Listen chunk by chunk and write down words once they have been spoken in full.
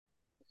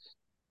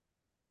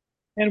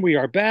And we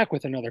are back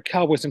with another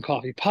Cowboys and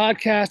Coffee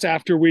podcast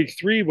after week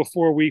 3,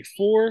 before week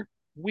 4.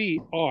 We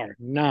are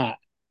not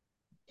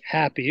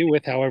happy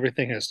with how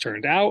everything has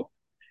turned out.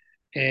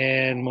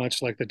 And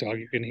much like the dog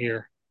you can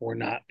hear, we're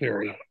not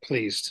very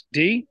pleased.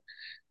 D,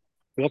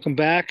 welcome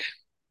back.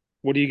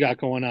 What do you got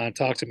going on?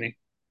 Talk to me.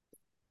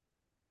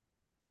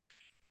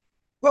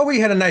 Well, we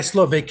had a nice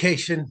little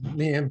vacation,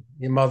 me and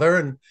your mother,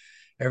 and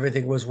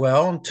everything was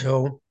well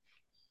until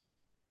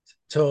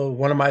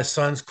one of my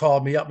sons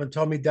called me up and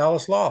told me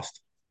Dallas lost.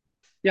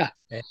 Yeah.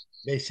 And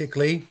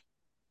basically,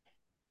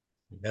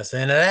 that's the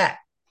end of that.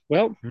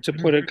 Well, to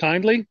put it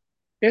kindly,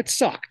 it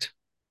sucked.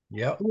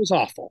 Yep. It was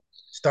awful.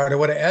 Started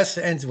with an S,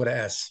 ends with an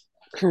S.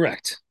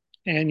 Correct.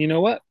 And you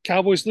know what?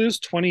 Cowboys lose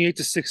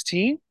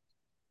 28-16.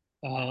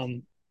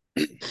 Um,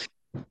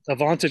 the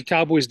vaunted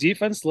Cowboys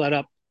defense let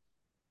up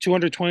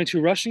 222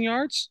 rushing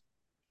yards.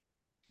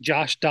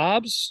 Josh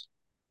Dobbs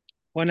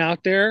went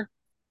out there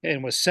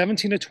and was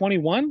 17 to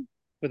 21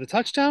 with a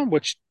touchdown,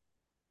 which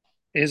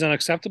is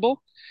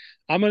unacceptable.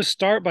 I'm going to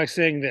start by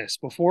saying this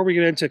before we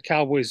get into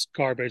Cowboys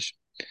garbage.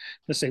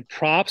 Let's say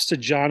props to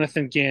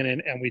Jonathan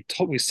Gannon, and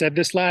we said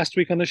this last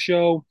week on the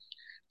show.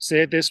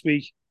 Say it this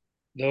week.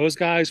 Those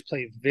guys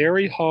play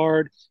very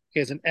hard. He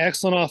has an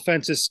excellent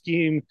offensive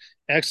scheme,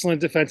 excellent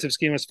defensive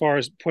scheme as far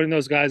as putting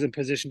those guys in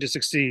position to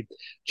succeed.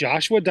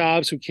 Joshua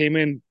Dobbs, who came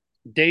in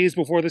days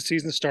before the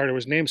season started,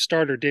 was named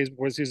starter days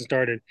before the season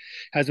started,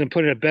 has been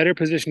put in a better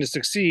position to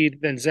succeed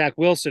than Zach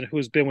Wilson,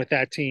 who's been with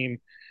that team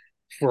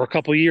for a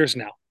couple of years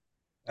now.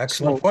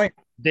 Excellent So point.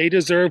 they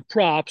deserve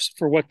props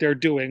for what they're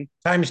doing.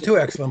 Times two,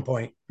 excellent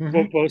point.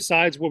 Both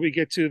sides, when we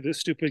get to the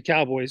stupid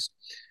Cowboys,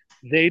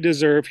 he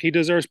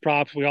deserves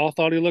props. We all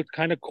thought he looked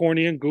kind of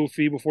corny and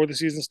goofy before the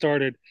season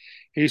started.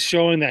 He's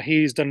showing that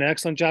he's done an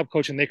excellent job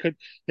coaching.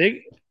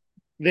 They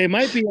they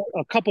might be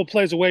a couple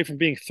plays away from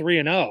being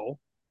 3-0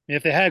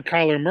 if they had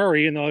Kyler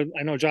Murray. And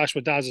I know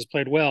Joshua Dobbs has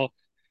played well,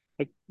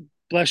 but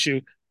bless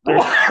you,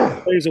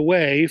 they're plays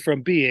away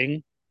from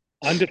being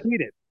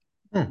undefeated.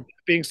 Hmm.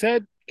 Being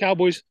said,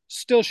 Cowboys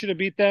still should have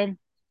beat them.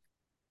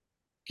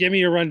 Give me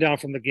your rundown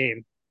from the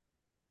game.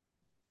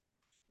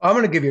 I'm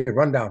going to give you a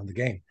rundown of the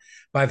game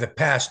by the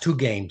past two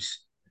games,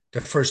 the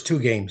first two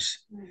games,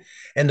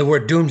 and the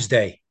word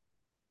doomsday.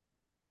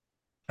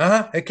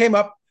 It came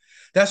up.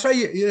 That's why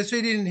you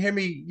didn't hear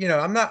me.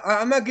 I'm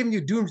not giving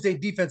you doomsday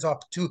defense off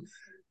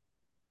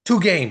two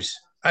games.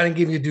 I didn't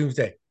give you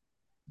doomsday.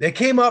 They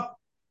came up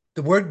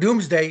the word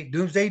doomsday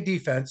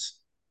defense.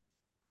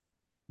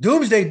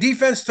 Doomsday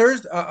defense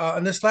Thursday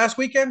on this last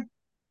weekend.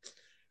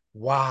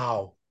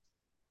 Wow.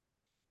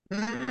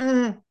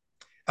 Mm-mm.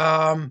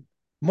 Um,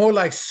 More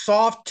like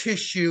soft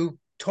tissue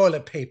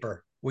toilet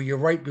paper where you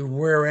wipe your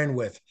rear end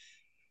with.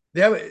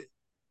 That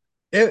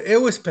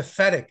it was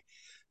pathetic.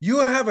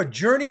 You have a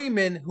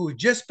journeyman who had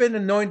just been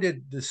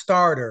anointed the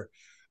starter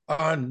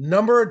on a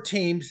number of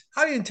teams.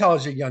 Highly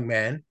intelligent young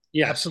man.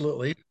 Yes,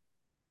 Absolutely.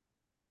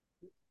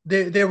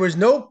 There was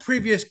no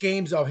previous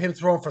games of him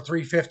throwing for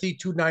 350,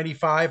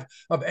 295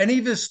 of any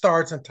of his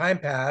starts in time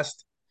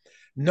past.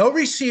 No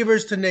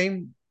receivers to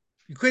name.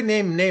 You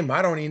couldn't name.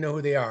 I don't even know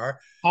who they are.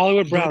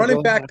 Hollywood The Brown running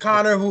going back back up.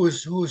 Connor,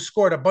 who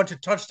scored a bunch of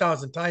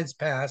touchdowns in times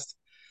past.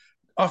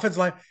 Offensive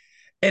line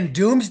and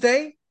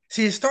Doomsday.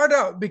 See, it started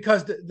out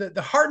because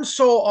the heart and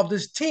soul of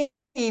this team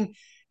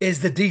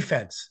is the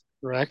defense.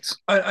 Correct.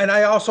 And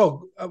I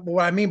also,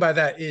 what I mean by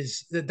that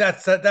is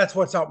that's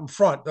what's out in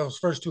front. Those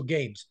first two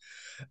games,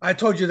 I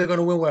told you they're going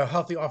to win with a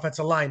healthy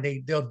offensive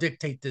line. They'll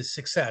dictate this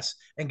success.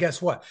 And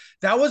guess what?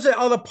 That was the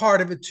other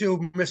part of it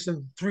too.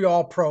 Missing three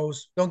All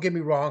Pros. Don't get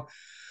me wrong,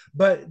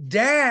 but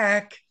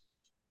Dak,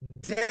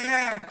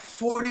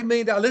 $40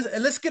 million.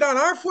 And let's get on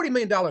our $40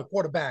 million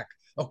quarterback.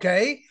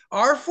 Okay,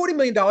 our $40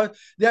 million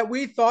that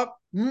we thought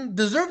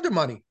deserved the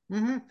money.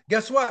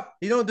 Guess what?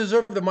 You don't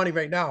deserve the money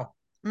right now.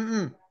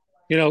 Mm-mm.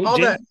 All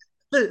that,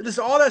 James.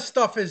 all that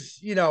stuff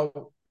is,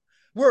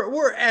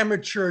 we're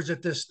amateurs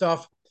at this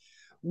stuff.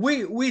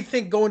 We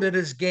think going to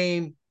this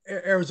game,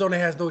 Arizona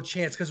has no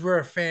chance because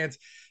we're fans.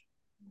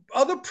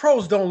 Other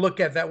pros don't look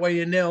at it that way,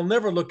 and they'll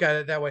never look at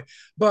it that way.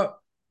 But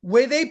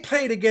way they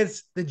played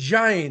against the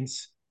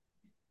Giants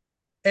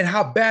and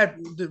how bad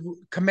the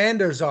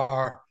Commanders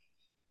are,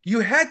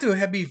 you had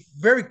to be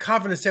very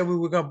confident that we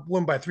were going to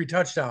win by three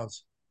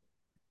touchdowns.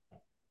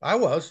 I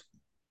was.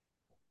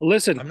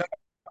 Listen, I'm not.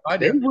 I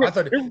did. I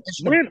thought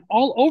they ran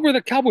all over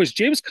the Cowboys.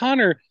 James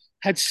Conner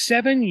had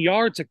 7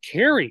 yards a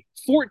carry,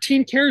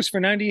 14 carries for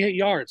 98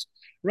 yards.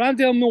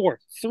 Rondale Moore,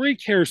 3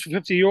 carries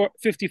for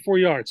 54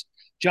 yards.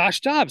 Josh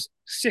Dobbs,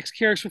 6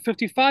 carries for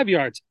 55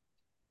 yards.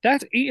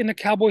 That's eating the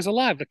Cowboys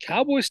alive. The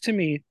Cowboys, to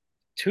me,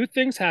 two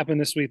things happened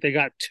this week. They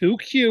got too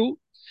cute.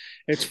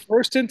 It's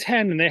 1st and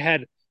 10, and they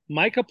had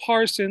Micah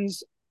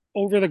Parsons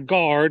over the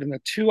guard in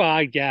the 2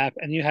 eye gap,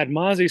 and you had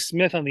Mozzie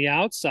Smith on the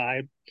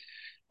outside.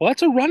 Well,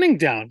 that's a running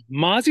down.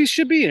 Mozzie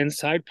should be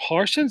inside,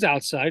 Parsons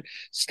outside.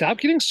 Stop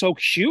getting so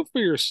cute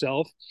for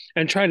yourself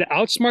and trying to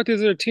outsmart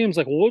these other teams.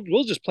 Like, well,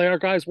 we'll just play our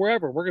guys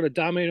wherever. We're going to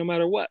dominate no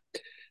matter what.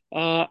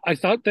 I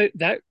thought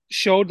that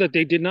showed that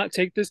they did not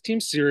take this team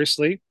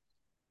seriously.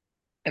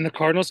 And the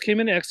Cardinals came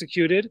in and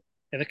executed,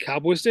 and the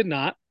Cowboys did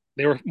not.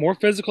 They were more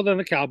physical than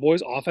the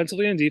Cowboys,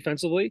 offensively and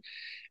defensively,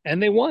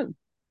 and they won.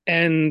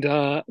 And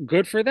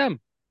good for them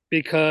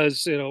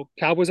because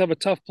Cowboys have a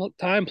tough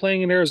time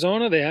playing in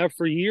Arizona. They have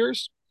for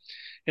years.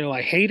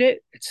 I hate it.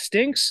 It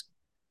stinks.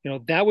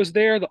 That was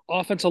there. The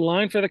offensive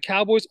line for the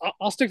Cowboys.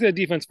 I'll stick to the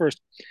defense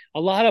first. A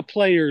lot of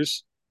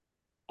players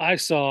I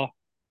saw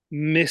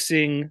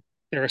missing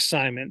their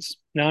assignments.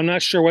 Now, I'm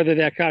not sure whether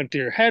that got into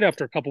your head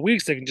after a couple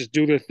weeks. They can just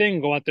do their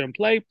thing, go out there and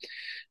play.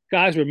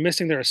 Guys were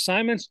missing their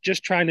assignments,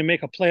 just trying to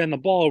make a play on the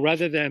ball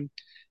rather than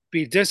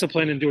be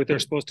disciplined and do what they're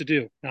supposed to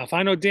do. Now, if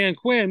I know Dan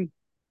Quinn,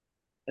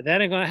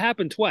 that ain't going to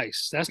happen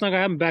twice. That's not going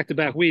to happen back to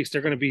back weeks.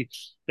 They're going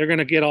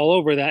to get all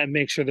over that and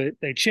make sure that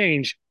they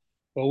change.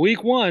 But week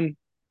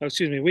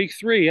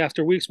 3,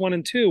 after weeks 1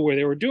 and 2, where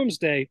they were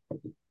doomsday,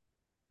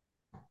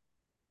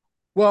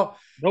 Well,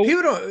 no,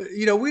 people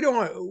don't, we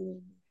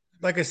don't,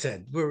 like I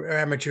said, we're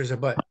amateurs,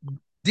 but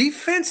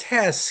defense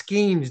has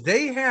schemes.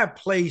 They have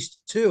plays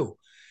too.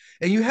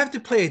 And you have to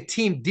play a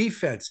team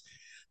defense.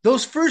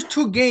 Those first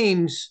two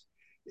games,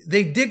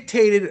 they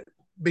dictated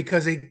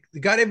because they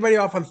got everybody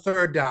off on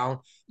third down,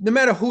 no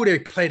matter who they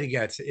played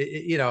against.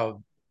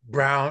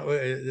 Brown,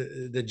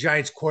 the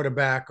Giants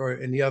quarterback, or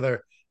and the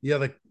other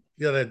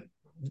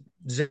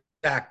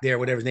Zach there,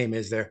 whatever his name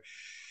is there.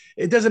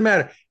 It doesn't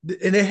matter.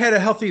 And they had a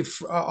healthy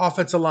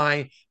offensive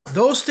line.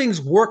 Those things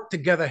work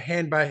together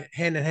hand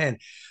in hand.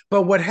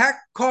 But what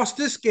cost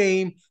this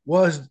game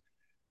was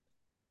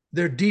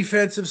their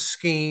defensive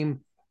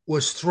scheme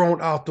was thrown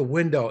out the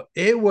window.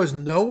 It was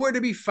nowhere to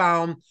be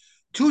found.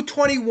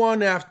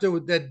 221 after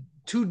that,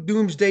 two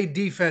doomsday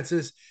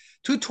defenses,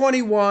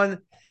 221,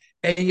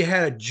 and you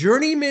had a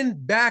journeyman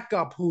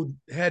backup who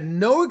had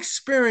no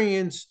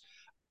experience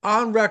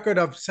on record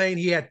of saying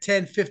he had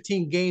 10,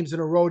 15 games in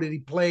a row that he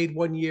played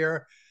one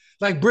year,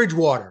 like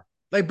Bridgewater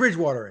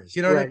is.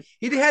 You know what I mean? right.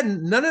 He had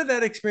none of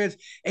that experience,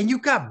 and you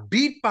got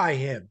beat by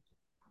him.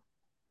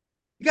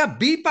 You got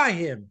beat by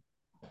him.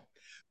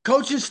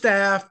 Coaching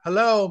staff,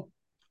 hello,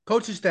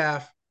 coaching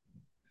staff.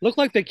 Looked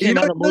like they You came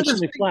know, out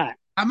emotionally flat.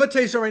 I'm gonna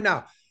tell you something right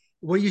now.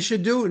 What you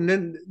should do, and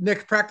then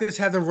next practice,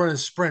 have them running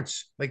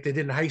sprints like they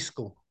did in high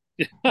school.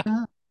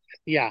 Mhm.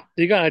 Yeah,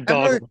 you got a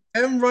dog.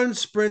 Have them run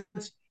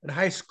sprints in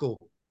high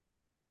school.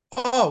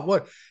 Oh,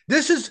 what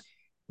this is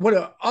one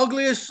of the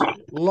ugliest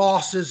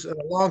losses in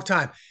a long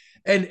time.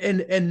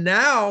 And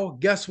now,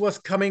 guess what's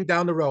coming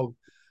down the road?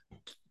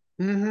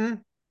 Mm-hmm.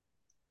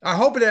 I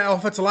hope that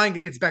offensive line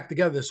gets back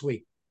together this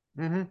week.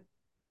 Mm-hmm.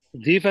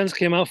 Defense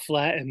came out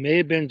flat. It may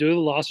have been due to the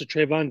loss of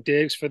Trayvon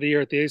Diggs for the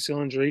year at the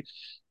ACL injury,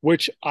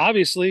 which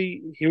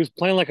obviously he was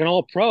playing like an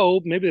all pro,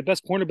 maybe the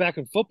best cornerback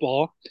in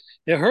football.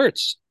 It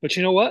hurts. But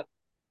you know what?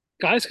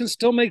 Guys can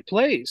still make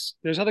plays.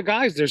 There's other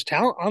guys. There's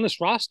talent on this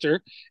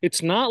roster.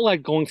 It's not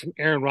like going from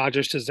Aaron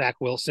Rodgers to Zach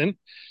Wilson.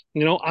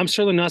 I'm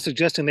certainly not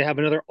suggesting they have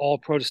another all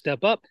pro to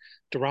step up.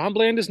 Deron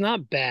Bland is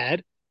not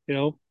bad.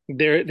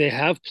 They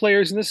have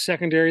players in the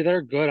secondary that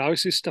are good.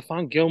 Obviously,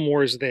 Stephon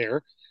Gilmore is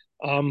there.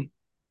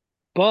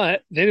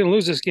 But they didn't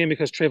lose this game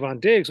because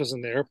Trayvon Diggs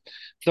wasn't there,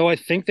 though I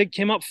think they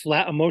came up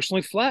flat,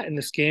 emotionally flat in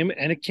this game,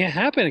 and it can't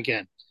happen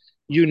again.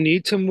 You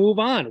need to move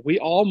on. We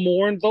all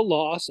mourned the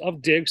loss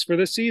of Diggs for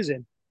the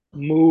season.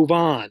 Move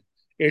on.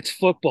 It's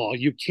football.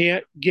 You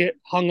can't get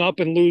hung up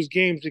and lose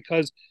games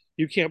because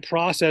you can't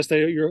process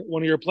that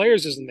one of your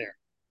players isn't there.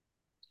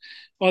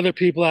 Other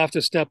people have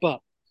to step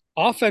up.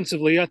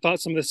 Offensively, I thought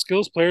some of the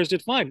skills players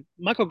did fine.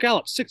 Michael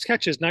Gallup, 6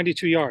 catches,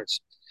 92 yards.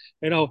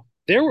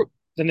 There were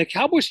then the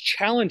Cowboys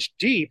challenged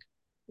deep.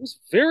 It was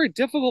very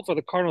difficult for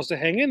the Cardinals to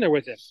hang in there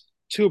with him.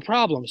 Two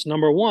problems.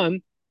 Number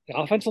one, the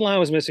offensive line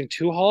was missing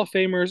two Hall of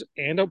Famers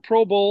and a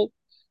Pro Bowl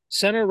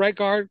center, right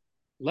guard,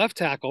 left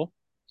tackle.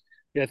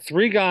 You had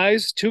two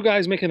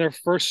guys making their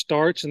first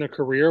starts in their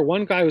career.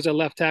 One guy who's at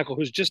left tackle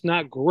who's just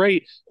not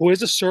great, who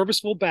is a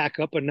serviceable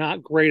backup, but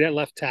not great at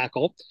left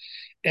tackle.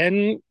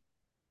 And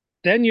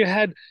then you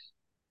had,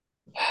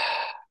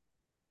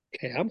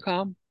 okay, I'm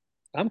calm.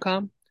 I'm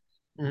calm.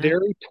 Mm-hmm.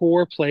 Very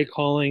poor play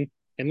calling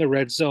in the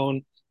red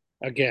zone.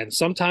 Again,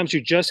 sometimes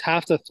you just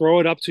have to throw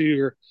it up to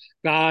your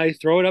guy,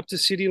 throw it up to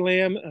CeeDee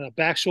Lamb, and a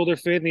back shoulder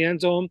fade in the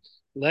end zone.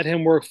 Let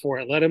him work for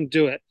it. Let him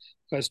do it.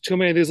 Because too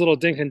many of these little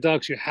dink and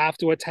ducks, you have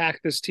to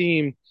attack this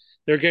team.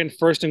 They're getting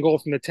first and goal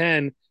from the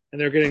 10, and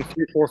they're getting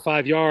 3, 4,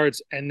 5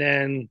 yards, and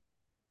then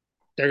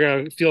they're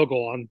going to field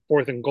goal on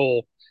fourth and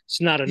goal. It's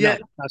not Yeah,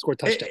 enough. Not score a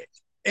touchdown.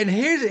 and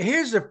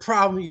here's the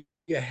problem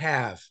you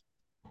have.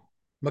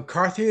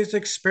 McCarthy's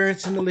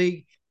experience in the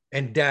league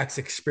and Dak's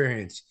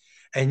experience.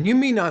 And you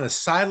mean on a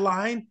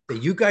sideline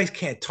that you guys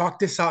can't talk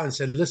this out and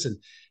say, listen,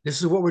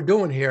 this is what we're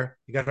doing here.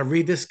 You got to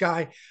read this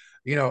guy,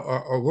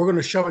 or we're going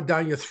to shove it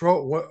down your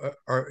throat,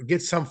 or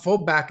get some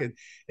fullback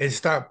and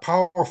start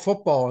power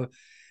football.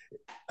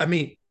 I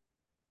mean,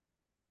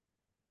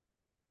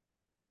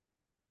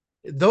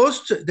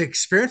 the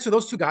experience of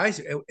those two guys,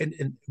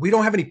 and we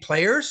don't have any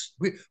players.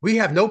 We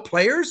have no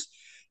players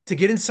to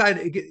get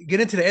inside, get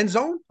into the end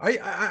zone.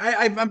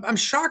 I'm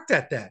shocked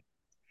at that.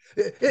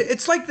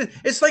 It's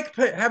like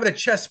having a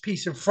chess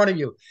piece in front of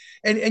you,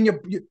 and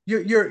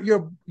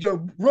your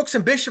rooks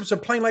and bishops are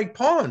playing like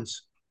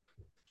pawns,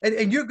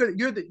 and you're good.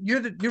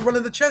 You're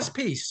running the chess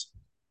piece.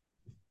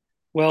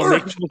 Well,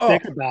 make no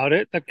mistake Oh, about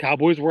it, the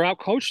Cowboys were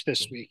outcoached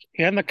this week,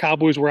 and the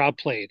Cowboys were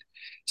outplayed.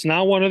 It's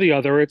not one or the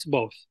other; it's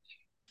both.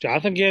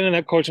 Jonathan Gannon and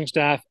that coaching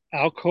staff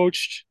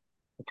outcoached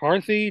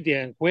McCarthy,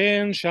 Dan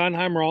Quinn,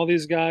 Schottenheimer, all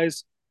these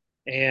guys.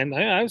 And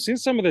I've seen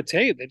some of the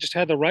tape. They just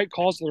had the right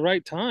calls at the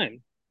right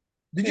time.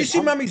 did Hey, you see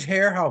mom, Mummy's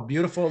hair? How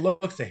beautiful it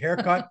looks. The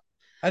haircut.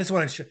 I just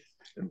want to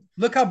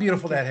look how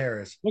beautiful Thank you. that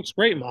hair is. looks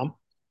great, mom.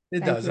 It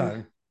Thank does, you. huh?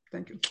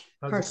 Thank you.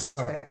 How's it? Car's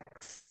Oh,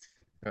 fixed.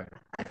 right.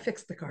 I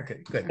fixed the car.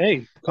 Okay, good. Hey,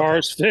 Okay.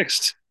 car's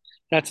fixed.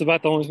 That's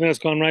about the only thing that's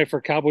gone right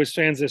for Cowboys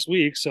fans this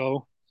week.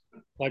 So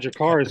glad your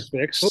car is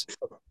fixed.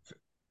 Oops.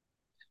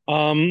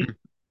 Um,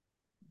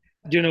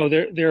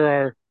 there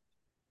are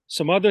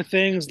some other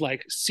things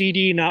like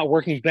CD not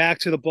working back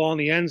to the ball in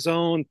the end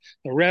zone.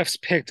 The refs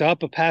picked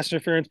up a pass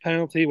interference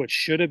penalty, which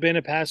should have been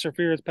a pass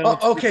interference Oh,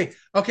 penalty. okay.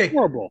 Okay.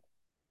 Horrible.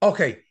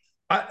 Okay.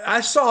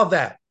 I saw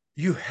that.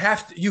 You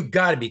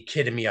got to be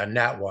kidding me on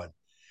that one.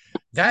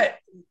 That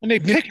And they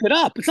you, picked it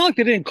up. It's not like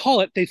they didn't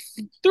call it. They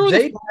threw the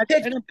they flag and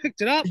picked, then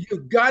picked it up. you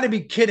got to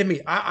be kidding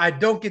me. I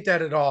don't get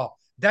that at all.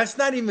 That's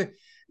not even,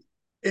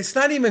 it's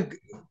not even,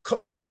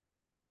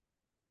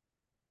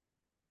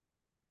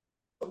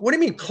 what do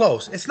you mean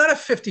close? It's not a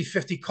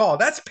 50-50 call.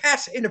 That's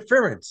pass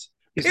interference,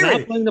 He's not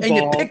period. playing the And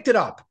you ball. picked it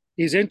up.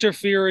 He's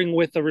interfering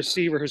with the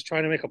receiver who's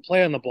trying to make a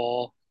play on the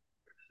ball.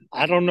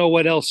 I don't know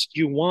what else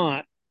you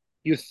want.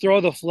 You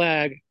throw the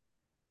flag.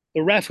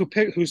 The ref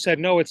who said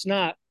no, it's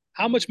not.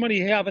 How much money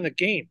do you have in the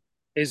game?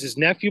 Is his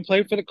nephew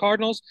played for the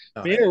Cardinals?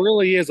 I mean, it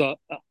really is a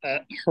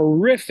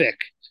horrific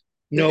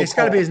no It's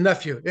got to be call. his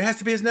nephew. It has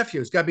to be his nephew.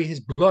 It's got to be his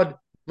blood.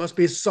 Must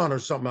be his son or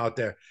something out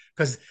there,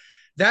 because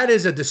that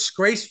is a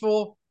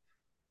disgraceful,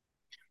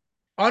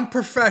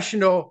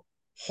 unprofessional,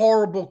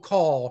 horrible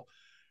call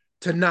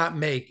to not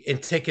make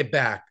and take it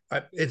back.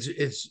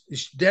 It's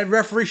that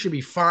referee should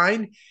be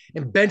fined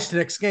and benched the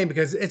next game,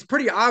 because it's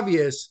pretty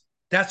obvious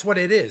that's what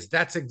it is.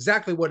 That's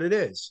exactly what it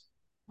is.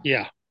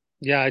 Yeah,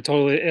 yeah, it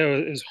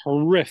was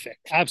horrific,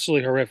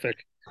 absolutely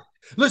horrific.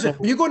 Listen,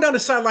 when So you go down the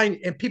sideline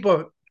and people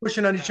are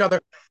pushing on each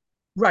other,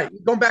 right,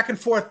 going back and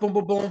forth, boom,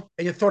 boom, boom,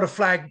 and you throw the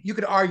flag, you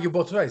could argue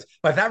both ways.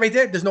 But that right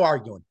there, there's no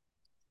arguing.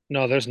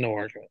 no, there's no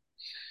argument.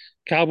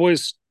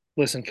 Cowboys,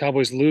 listen,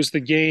 Cowboys lose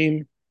the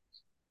game.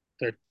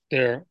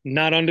 They're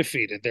not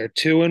undefeated. They're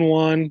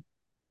 2-1.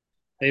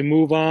 They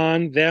move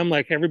on. Them,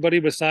 like everybody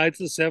besides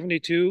the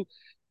 72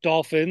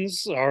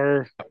 Dolphins,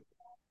 are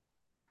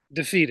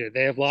defeated.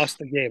 They have lost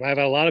the game. I have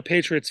a lot of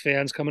Patriots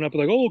fans coming up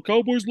like, "Oh,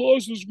 Cowboys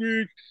lost this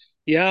week."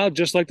 Yeah,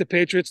 just like the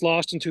Patriots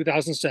lost in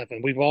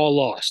 2007. We've all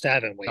lost,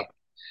 haven't we?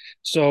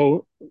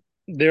 So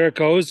there it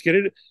goes. Get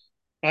it.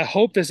 I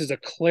hope this is a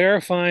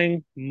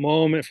clarifying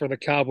moment for the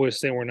Cowboys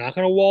saying we're not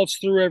going to waltz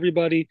through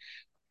everybody.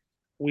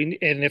 And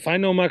if I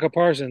know Michael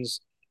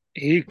Parsons,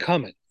 he's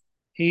coming.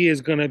 He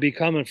is going to be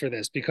coming for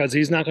this because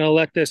he's not going to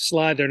let this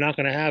slide. They're not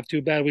going to have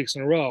two bad weeks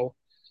in a row.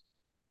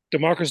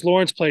 DeMarcus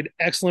Lawrence played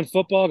excellent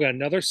football, got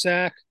another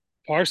sack.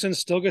 Parsons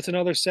still gets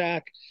another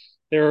sack.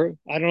 I don't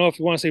know if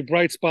you want to say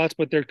bright spots,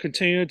 but they're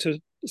continuing to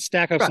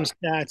stack up some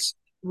Right, stats.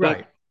 But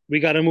right. we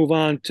got to move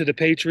on to the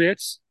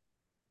Patriots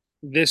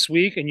this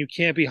week, and you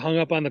can't be hung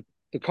up on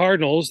the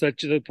Cardinals that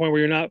to the point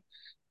where you're not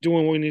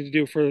doing what we need to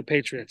do for the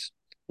Patriots.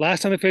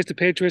 Last time they faced the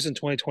Patriots in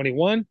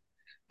 2021,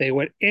 they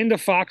went into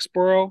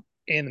Foxborough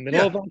in the middle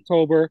Yeah, of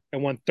October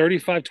and won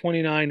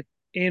 35-29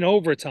 in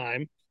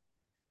overtime.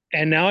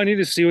 And now I need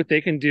to see what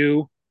they can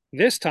do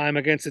this time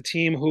against a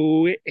team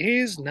who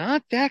is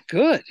not that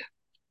good.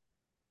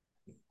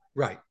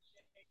 right.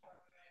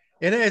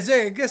 And as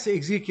I guess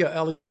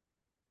Ezekiel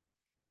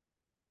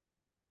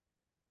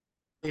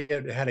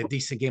Elliott had a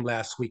decent game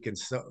last week and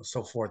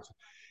so forth,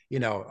 you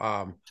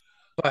know.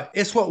 But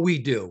it's what we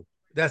do.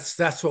 That's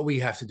what we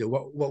have to do.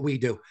 What we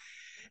do,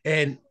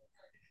 and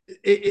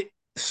it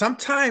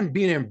sometimes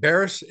being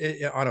embarrassed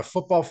on a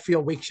football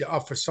field wakes you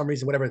up for some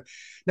reason, whatever.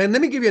 Now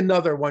let me give you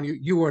another one.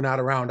 You were not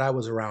around. I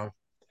was around.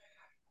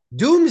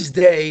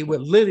 Doomsday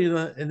with Lillian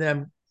and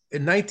them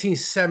in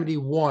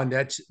 1971.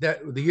 That's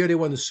the year they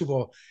won the Super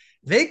Bowl.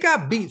 They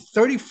got beat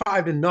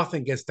 35-0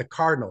 against the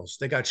Cardinals.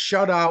 They got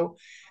shut out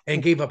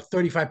and gave up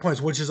 35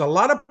 points, which is a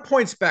lot of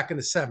points back in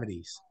the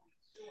 70s.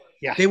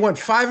 Yeah. They went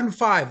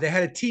 5-5. They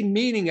had a team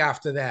meeting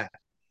after that.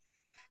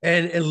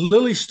 And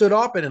Lilly stood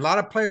up, and a lot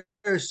of players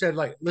said,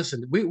 like,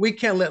 listen, we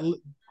can't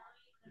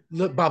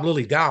let Bob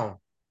Lilly down.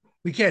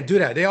 We can't do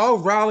that. They all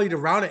rallied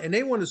around it, and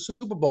they won the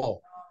Super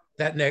Bowl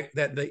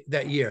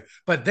that year.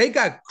 But they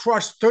got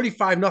crushed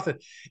 35-0.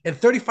 And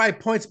 35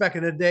 points back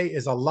in the day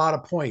is a lot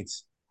of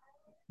points.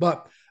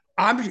 But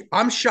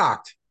I'm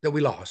shocked that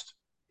we lost.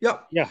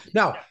 Yep. Yeah.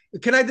 Now,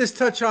 can I just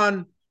touch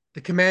on the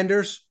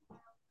Commanders?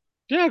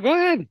 Yeah, go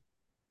ahead.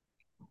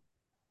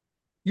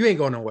 You ain't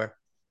going nowhere.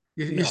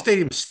 Your No.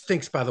 stadium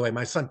stinks, by the way.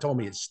 My son told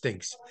me it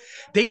stinks.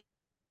 They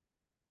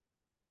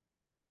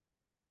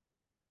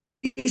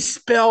he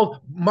spelled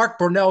Mark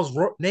Brunell's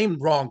name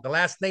wrong, the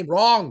last name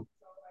wrong.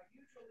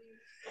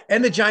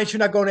 And the Giants, you're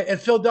not going to. And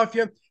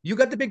Philadelphia, you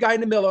got the big guy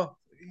in the middle.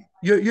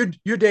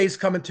 Your day's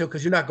coming too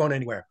because you're not going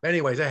anywhere.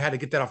 Anyways, I had to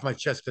get that off my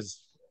chest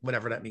because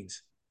whatever that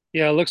means.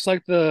 Yeah, it looks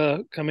like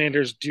the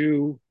Commanders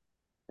do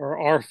or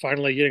are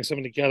finally getting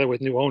something together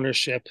with new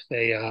ownership.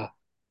 They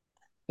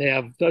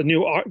have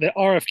the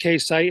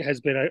RFK site has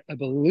been, I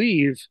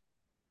believe,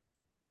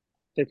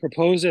 they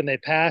proposed it and they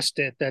passed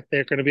it that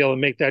they're going to be able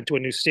to make that to a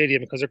new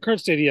stadium because their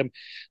current stadium,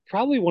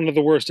 probably one of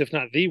the worst, if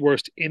not the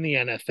worst, in the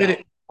NFL.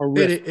 It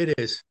Horrific. it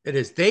is. It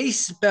is. They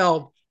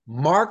spelled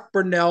Mark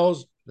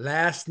Brunell's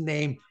last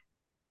name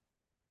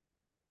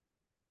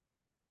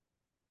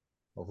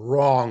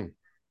wrong.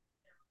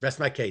 That's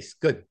my case.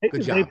 Good.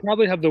 Good They job.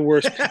 probably have the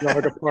worst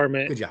PR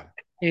department Good job.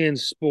 in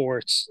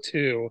sports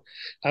too.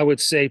 I would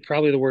say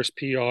probably the worst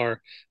PR. I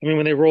mean,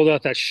 when they rolled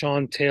out that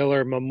Sean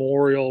Taylor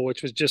memorial,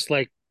 which was just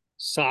like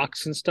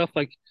socks and stuff,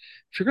 like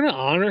if you're gonna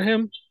honor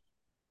him,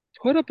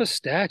 put up a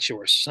statue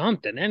or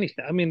something,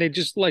 anything. I mean, they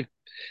just like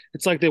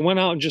it's like they went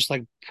out and just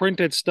like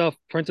printed stuff,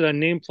 printed a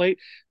nameplate,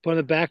 put on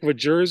the back of a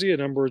jersey, a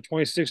number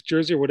 26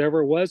 jersey or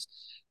whatever it was,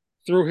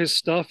 threw his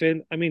stuff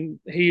in. I mean,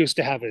 he used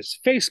to have his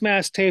face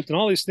mask taped and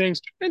all these things.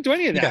 Didn't do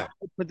any of that. Yeah.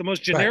 Put the most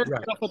Right. generic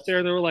Right. stuff up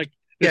there. They were like,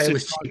 Yeah. "This It is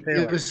was Sean cheap. It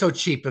Taylor." was so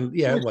cheap, and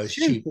yeah, It it was was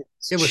cheap. shameful.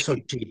 It's It was so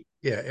cheap. cheap.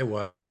 Yeah, it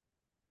was.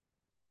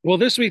 Well,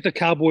 this week the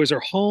Cowboys are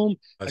home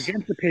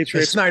against the And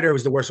Patriots. Snyder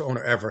was the worst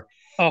owner ever.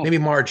 Oh, Maybe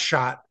Marge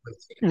Shot.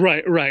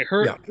 right, right.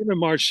 Yeah. Him and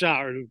Marshall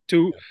are Yeah.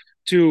 two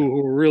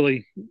who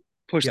really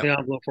pushed Yeah. the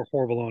envelope for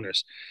horrible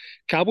owners.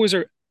 Cowboys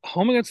are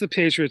home against the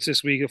Patriots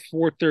this week, a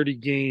 4:30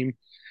 game.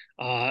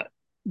 Uh,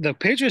 the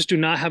Patriots do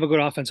not have a good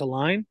offensive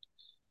line.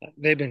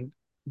 They've been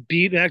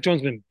beat. Mac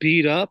Jones has been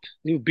beat up.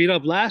 He was beat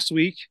up last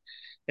week,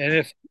 and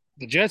if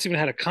the Jets even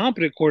had a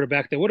competent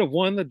quarterback, they would have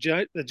won.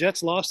 The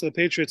Jets lost to the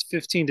Patriots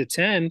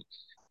 15-10,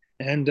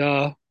 and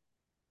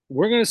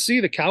we're going to see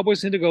the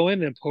Cowboys need to go in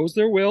and impose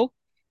their will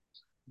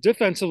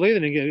defensively.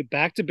 Then get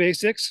back to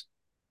basics.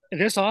 And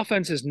this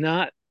offense is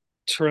not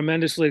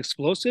tremendously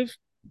explosive.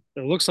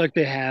 It looks like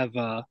they have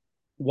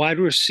wide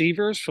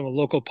receivers from a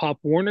local Pop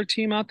Warner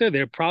team out there.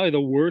 They're probably the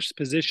worst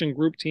position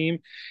group team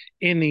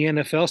in the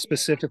NFL,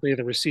 specifically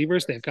the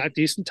receivers. They've got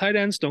decent tight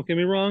ends, don't get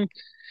me wrong.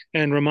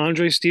 And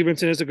Ramondre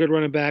Stevenson is a good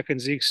running back, and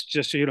Zeke's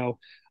just,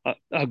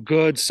 a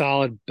good,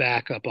 solid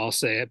backup, I'll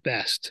say at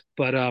best.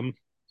 But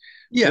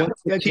Yeah.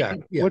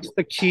 Exactly. Yeah. what's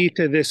the key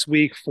to this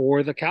week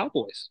for the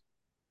Cowboys?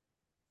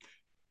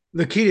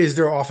 The key is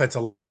their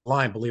offensive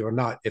line, believe it or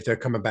not, if they're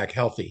coming back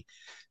healthy.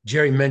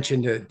 Jerry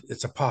mentioned that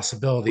it's a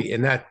possibility,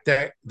 and that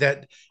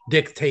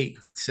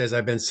dictates, as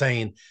I've been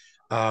saying,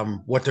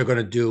 what they're going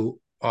to do,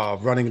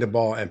 running the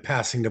ball and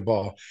passing the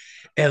ball.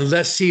 And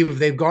let's see if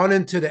they've gone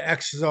into the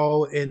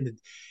XO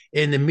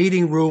in the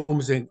meeting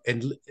rooms and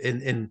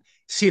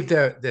see if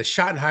the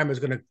Schottenheimer is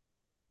going to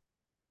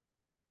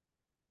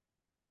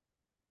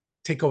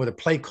take over the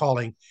play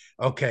calling,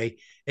 okay,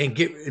 and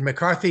get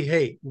McCarthy.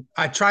 Hey,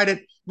 I tried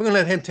it. We're gonna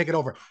let him take it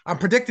over. I'm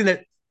predicting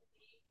it.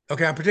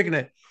 Okay, I'm predicting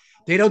it.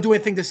 They don't do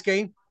anything this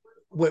game.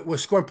 We're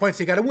scoring points.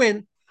 They got to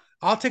win.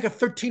 I'll take a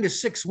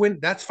 13-6 win.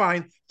 That's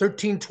fine.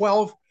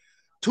 13-12,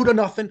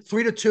 2-0,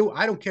 3-2.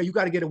 I don't care. You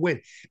got to get a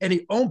win. And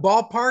the own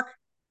ballpark,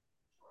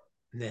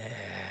 nah,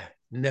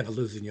 never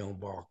losing your own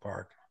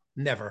ballpark.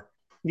 Never.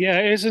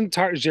 Yeah,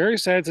 Jerry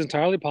said it's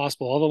entirely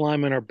possible. All the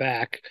linemen are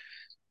back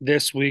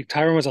this week.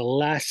 Tyron was a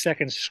last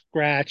second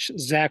scratch.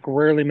 Zach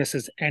rarely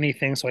misses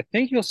anything. So I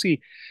think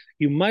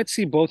you might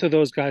see both of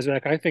those guys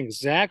back. I think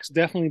Zach's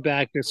definitely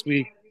back this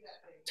week.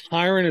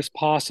 Tyron is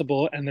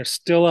possible, and they're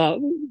still out.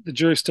 The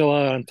jury's still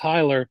out on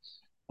Tyler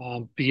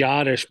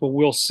Biotish, but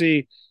we'll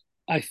see.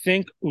 I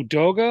think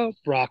Udoga,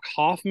 Brock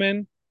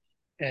Hoffman,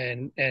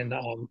 and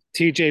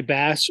TJ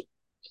Bass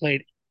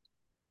played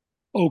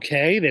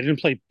okay. They didn't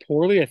play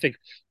poorly. I think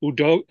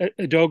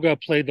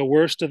Udoga played the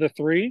worst of the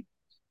three,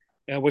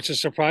 which is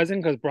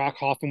surprising because Brock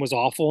Hoffman was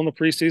awful in the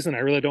preseason. I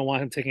really don't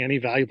want him taking any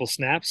valuable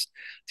snaps.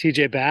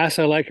 TJ Bass,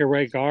 I like at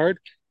right guard,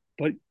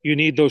 but you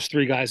need those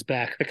three guys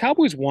back. The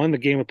Cowboys won the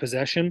game of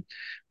possession,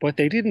 but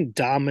they didn't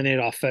dominate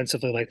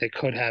offensively like they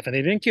could have, and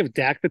they didn't give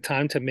Dak the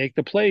time to make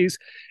the plays.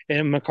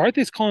 And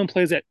McCarthy's calling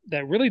plays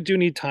that really do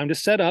need time to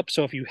set up.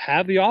 So if you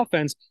have the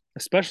offense,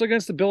 especially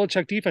against the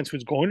Belichick defense,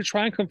 who's going to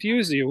try and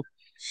confuse you,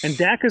 and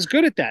Dak is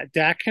good at that.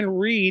 Dak can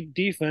read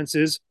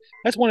defenses.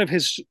 That's one of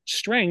his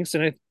strengths,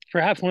 and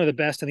perhaps one of the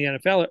best in the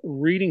NFL at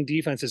reading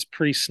defenses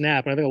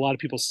pre-snap. And I think a lot of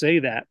people say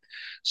that.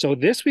 So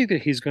this week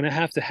he's going to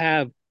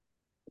have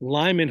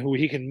linemen who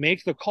he can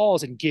make the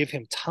calls and give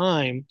him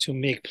time to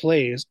make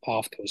plays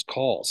off those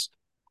calls.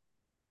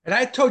 And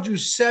I told you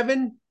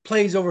 7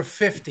 plays over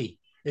 50.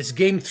 It's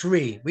game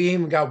 3. We ain't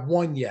even got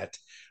one yet.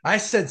 I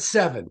said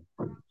 7.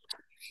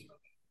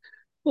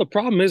 Well, the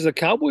problem is the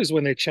Cowboys,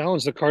 when they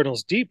challenged the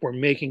Cardinals deep, were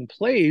making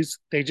plays.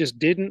 They just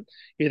didn't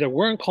either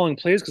weren't calling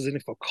plays because they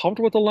didn't feel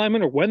comfortable with the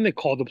lineman, or when they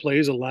called the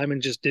plays, the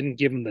lineman just didn't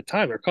give them the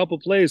time. There are a couple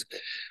of plays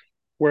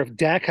where if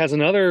Dak has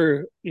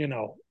another,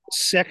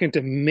 second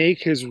to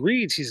make his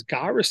reads. He's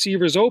got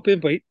receivers open,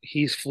 but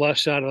he's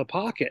flushed out of the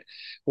pocket.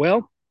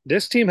 Well,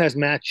 this team has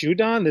Matt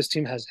Judon. This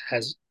team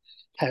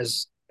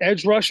has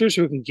edge rushers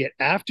who can get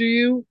after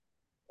you.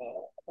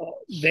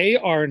 They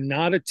are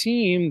not a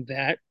team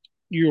that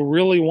you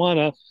really want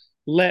to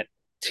let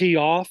tee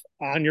off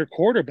on your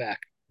quarterback.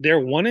 They're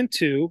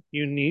 1-2.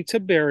 You need to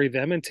bury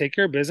them and take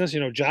care of business.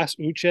 Josh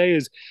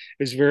Uche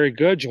is very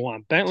good.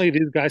 Juwan Bentley,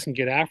 these guys can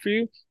get after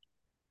you.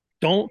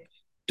 Don't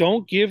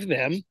don't give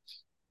them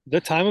the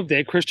time of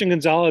day. Christian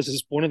Gonzalez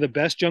is one of the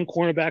best young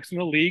cornerbacks in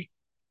the league.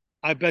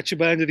 I bet you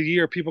by the end of the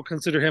year, people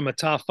consider him a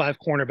top 5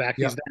 cornerback.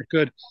 He's Yep. that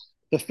good.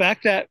 The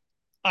fact that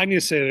I need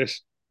to say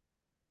this,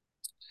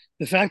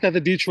 the fact that the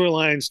Detroit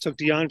Lions took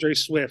DeAndre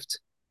Swift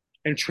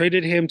and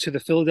traded him to the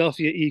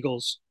Philadelphia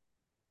Eagles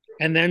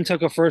and then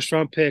took a first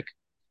round pick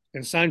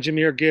and signed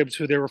Jahmyr Gibbs,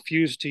 who they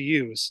refused to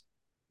use,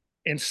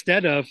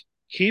 instead of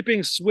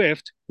keeping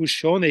Swift, who's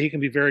shown that he can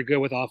be very good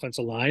with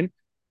offensive line,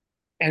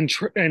 and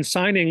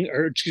signing,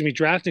 or excuse me,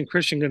 drafting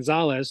Christian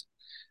Gonzalez.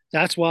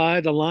 That's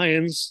why the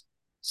Lions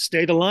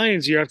stay the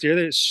Lions year after year.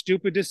 They're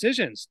stupid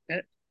decisions.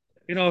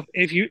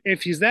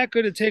 If he's that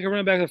good to take a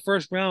run back the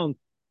first round,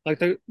 like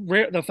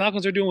the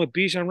Falcons are doing with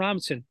Bijan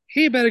Robinson,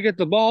 he better get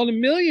the ball in a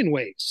million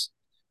ways.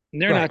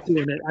 And they're Right. not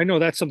doing it. I know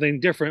that's something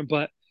different,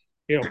 but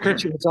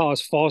Christian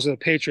Gonzalez falls to the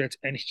Patriots,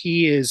 and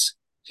he is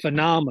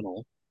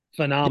phenomenal, Yep.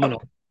 phenomenal,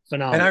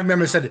 And I phenomenal.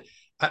 remember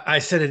I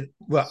said it.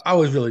 Well, I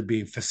was really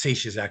being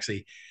facetious,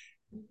 actually.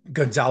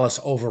 Gonzalez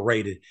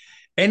overrated.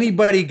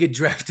 Anybody get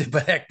drafted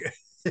by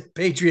that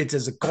Patriots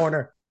as a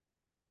corner,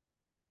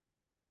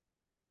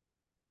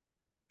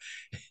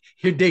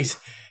 your days,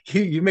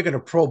 you're making a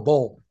Pro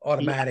Bowl Yeah,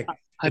 automatic.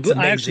 I, It's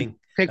I actually amazing,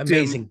 picked him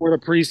amazing. for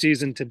the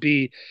preseason to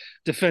be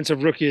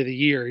defensive rookie of the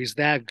year. He's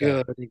that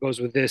Yeah. good. He goes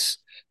with this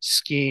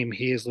scheme.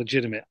 He is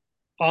legitimate.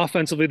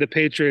 Offensively, the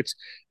Patriots,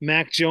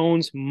 Mac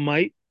Jones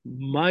might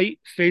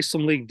face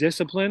some league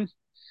discipline.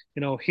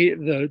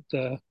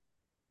 The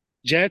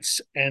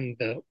Jets and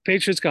the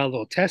Patriots got a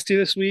little testy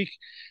this week.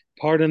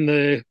 Pardon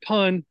the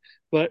pun,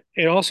 but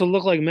it also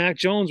looked like Mac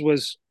Jones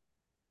was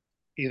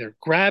either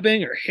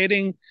grabbing or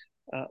hitting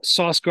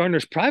Sauce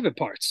Gardner's private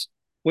parts,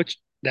 which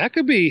that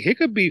could be, he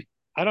could be,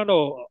 I don't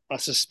know, a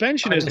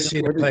suspension I is didn't the see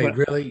the word, play. but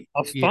Really?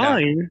 a Yeah.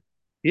 fine.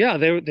 Yeah,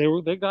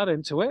 they got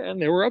into it and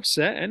they were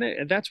upset,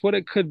 and that's what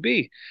it could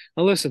be.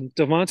 Now listen,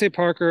 Devontae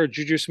Parker,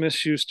 Juju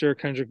Smith-Schuster,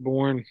 Kendrick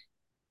Bourne,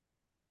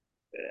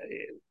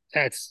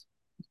 that's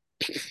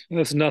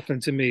that's nothing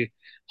to me.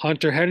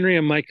 Hunter Henry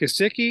and Mike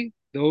Gesicki,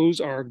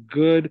 those are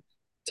good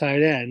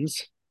tight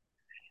ends.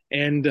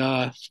 And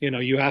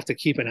you have to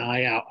keep an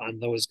eye out on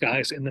those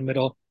guys in the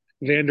middle.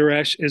 Van Der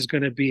Esch is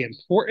going to be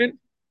important.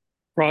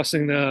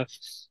 Crossing the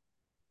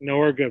no,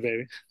 we're good,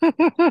 baby.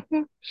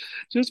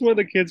 Just where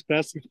the kids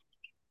pass,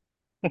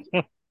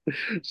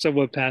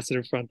 someone pass it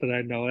in front that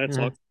I know. That's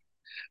all. Mhm.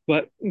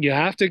 But you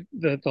have to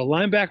the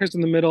linebackers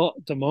in the middle.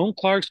 Damone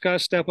Clark's got to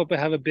step up and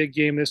have a big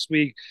game this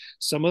week.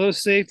 Some of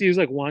those safeties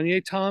like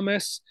Wanye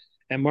Thomas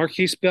and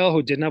Marquise Bell,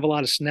 who didn't have a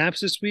lot of snaps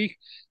this week,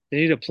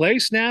 they need to play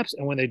snaps,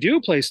 and when they do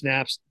play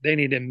snaps, they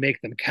need to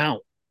make them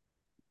count.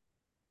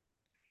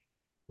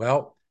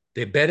 Well,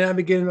 they better not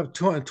be getting up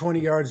 220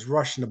 yards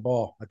rushing the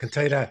ball. I can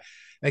tell you that.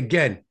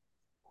 Again,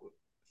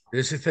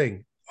 this is the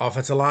thing: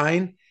 offensive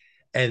line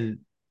and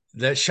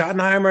that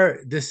Schottenheimer.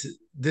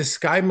 This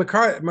guy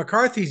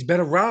McCarthy's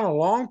been around a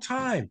long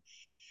time,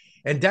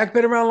 and Dak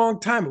been around a long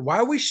time. Why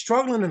are we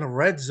struggling in the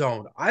red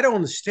zone? I don't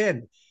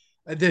understand.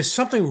 There's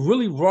something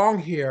really wrong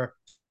here.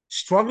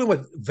 Struggling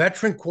with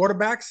veteran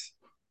quarterbacks,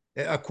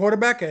 a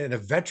quarterback and a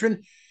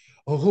veteran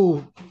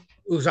who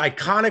who's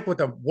iconic with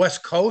the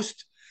West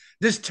Coast.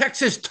 This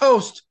Texas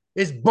toast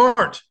is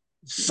burnt.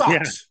 It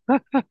Yeah. sucks.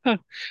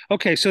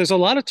 Okay, so there's a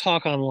lot of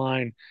talk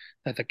online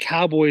that the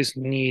Cowboys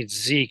needed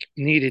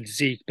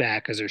Zeke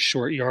back as their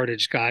short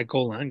yardage guy,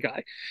 goal line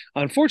guy.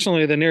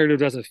 Unfortunately, the narrative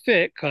doesn't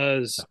fit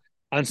because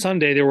on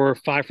Sunday they were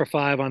 5 for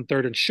 5 on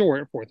third and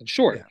short, fourth and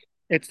short.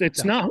 Yeah.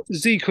 It's No. not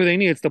Zeke who they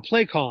need; it's the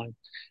play calling.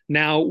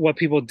 Now, what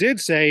people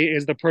did say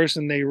is the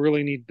person they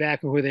really need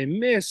back and who they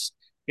miss.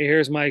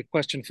 Here's my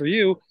question for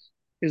you: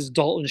 is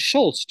Dalton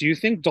Schultz? Do you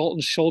think Dalton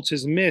Schultz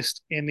is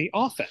missed in the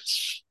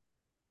offense?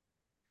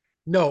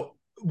 No.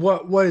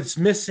 What it's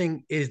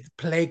missing is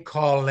play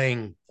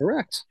calling.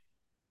 Correct.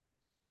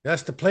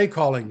 That's the play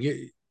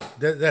calling.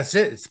 That's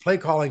it. It's play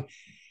calling.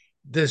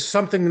 There's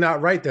something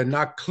not right. They're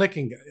not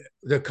clicking.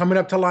 They're coming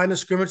up to line of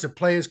scrimmage. The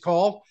play is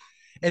called,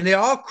 and they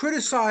all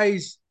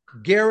criticize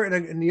Garrett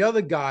and the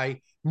other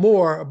guy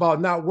more about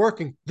not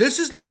working. This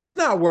is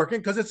not working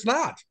because it's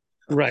not.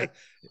 Right.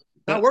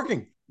 Not Uh,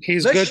 working.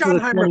 he's Let good to the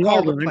Schottenheimer 20 call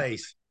yard the line.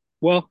 plays.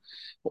 Well,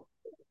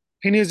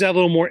 he needs to have a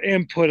little more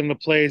input in the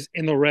plays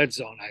in the red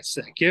zone, I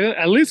say.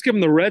 At least give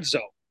him the red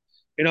zone,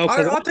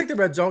 because I'll take the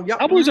red zone. Yep.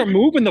 Cowboys are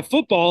moving the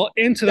football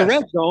into the Yes.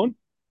 red zone.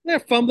 They're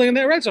fumbling in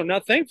that red zone. Now,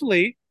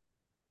 thankfully,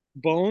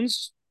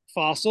 Bones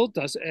Fossil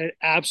does an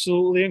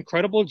absolutely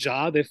incredible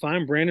job. They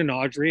find Brandon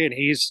Audrey, and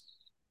he's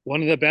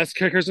one of the best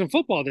kickers in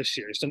football this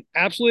year. He's done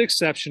absolutely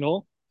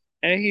exceptional.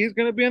 and he's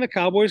going to be in the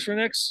Cowboys for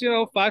the next,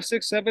 5,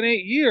 6, 7,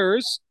 8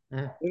 years.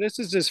 Mhm. This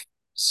is his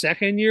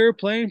second year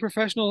playing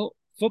professional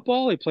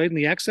football. He played in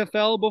the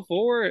XFL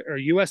before, or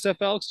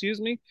USFL, excuse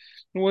me,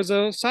 and was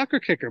a soccer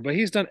kicker. But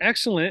he's done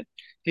excellent.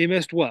 He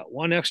missed what,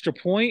 one extra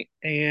point,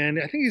 and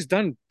I think he's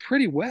done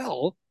pretty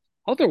well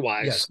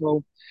otherwise. Yes.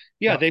 So,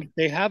 yeah, Yep.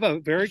 they have a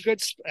very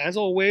good, as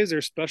always.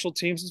 Their special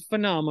teams is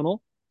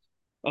phenomenal.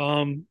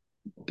 Um,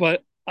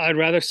 but I'd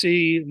rather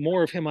see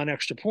more of him on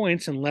extra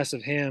points and less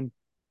of him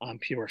on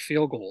pure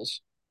field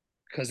goals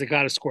because they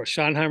got to score.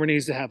 Schottenheimer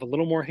needs to have a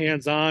little more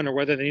hands on, or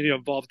whether they need to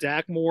involve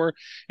Dak more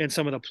in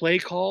some of the play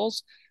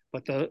calls.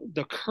 But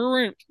the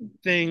current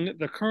thing,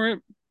 the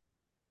current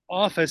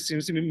offense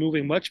seems to be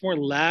moving much more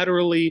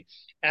laterally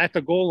at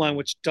the goal line,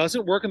 which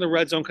doesn't work in the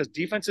red zone because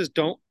defenses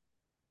don't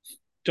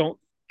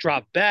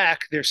drop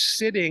back. They're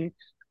sitting,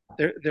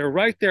 they're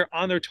right there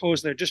on their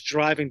toes, and they're just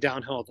driving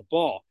downhill at the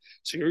ball.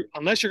 So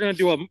unless you're going to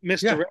do a Yeah.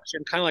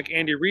 misdirection, kind of like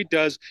Andy Reid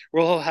does,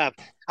 where he'll have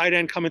tight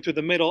end coming through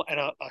the middle and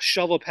a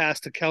shovel pass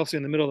to Kelsey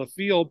in the middle of the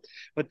field,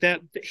 but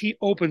that he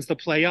opens the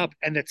play up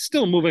and it's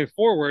still moving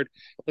forward.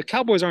 The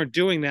Cowboys aren't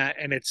doing that,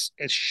 and it's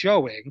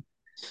showing.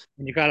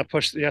 And you got to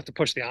push. You have to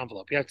push the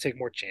envelope. You have to take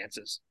more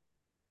chances.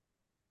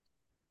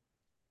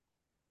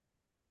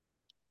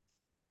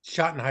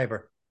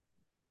 Schottenheimer.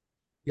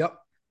 Yep.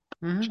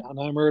 Hmm.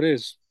 Schottenheimer, it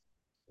is.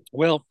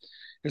 Well,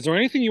 is there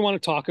anything you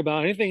want to talk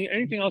about?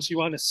 Anything else you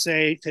want to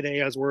say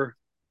today as we're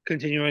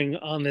continuing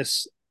on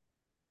this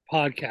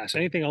podcast?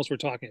 Anything else we're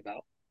talking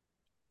about?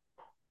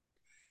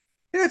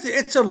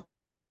 It's a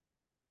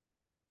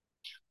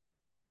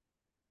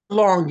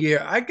long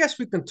year. I guess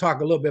we can talk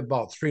a little bit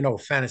about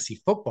 3-0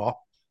 fantasy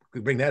football.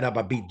 We bring that up.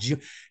 I beat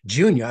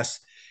Junius.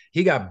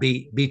 He got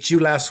beat you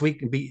last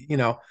week and beat.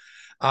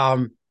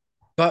 Um,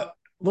 but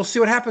we'll see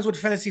what happens with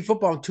fantasy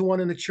football.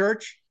 2-1 in the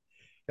church.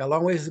 Got a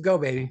long ways to go,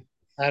 baby.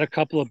 I had a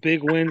couple of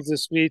big wins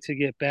this week to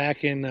get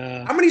back in.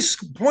 How many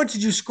points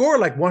did you score?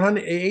 Like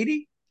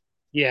 180?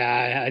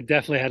 Yeah, I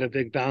definitely had a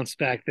big bounce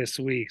back this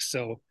week.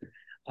 So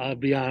I'll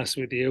be honest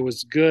with you, it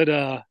was good.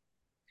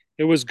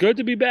 It was good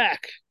to be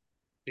back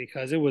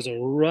because it was a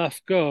rough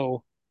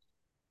go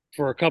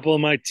for a couple of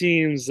my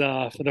teams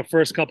for the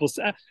first couple.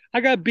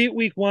 I got beat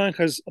week one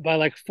because by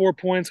like 4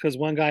 points because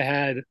one guy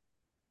had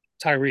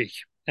Tyreek,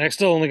 and I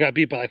still only got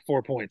beat by like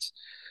 4 points.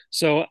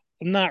 So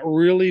I'm not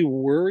really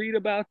worried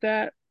about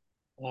that.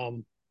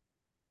 Um,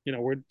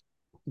 we're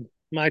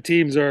my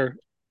teams are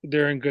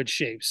they're in good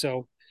shape.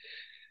 So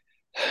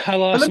I Let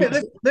lost me my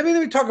let, let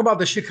me talk about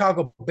the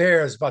Chicago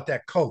Bears, about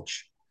that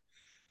coach.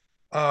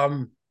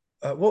 Um,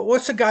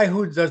 what's the guy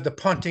who does the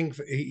punting?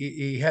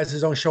 He has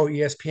his own show at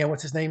ESPN.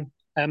 What's his name?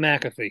 at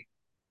McAfee.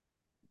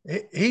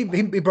 He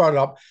brought it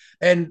up,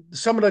 and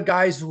some of the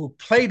guys who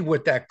played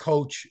with that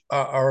coach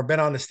or been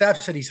on the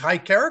staff said he's high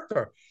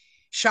character.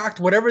 Shocked,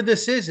 whatever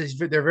this is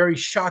they're very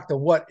shocked at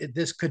what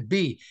this could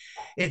be.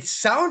 It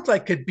sounds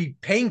like it could be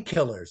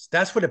painkillers.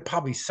 That's what it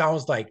probably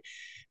sounds like.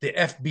 The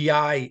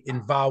FBI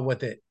involved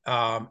with it,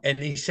 and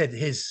he said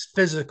his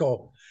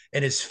physical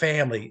and his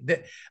family.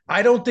 That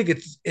I don't think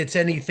it's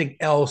anything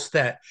else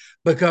that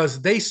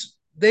because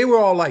they were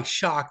all like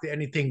shocked at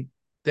anything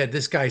that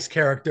this guy's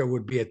character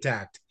would be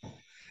attacked,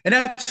 and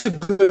that's a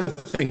good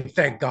thing.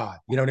 Thank God.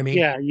 You know what I mean?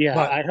 Yeah, yeah.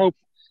 But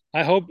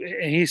I hope.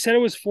 And he said it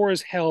was for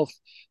his health,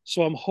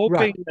 so I'm hoping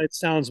right, that it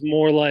sounds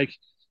more like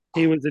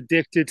he was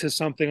addicted to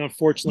something.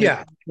 Unfortunately,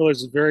 yeah, painkillers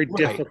is very right,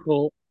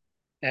 difficult,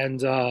 and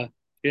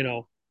you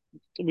know,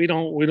 we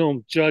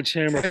don't judge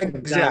him or put him down.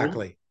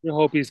 exactly. We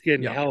hope he's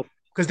getting Yeah, help.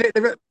 because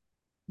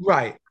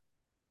right,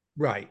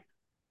 right.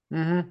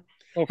 Mm-hmm.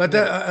 Go But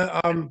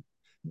from there.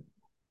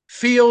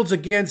 Fields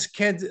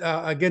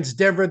against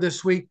Denver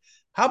this week.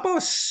 How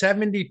about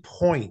 70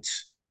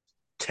 points,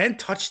 10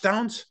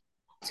 touchdowns?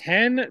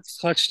 10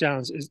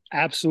 touchdowns is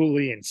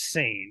absolutely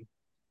insane.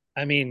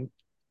 I mean,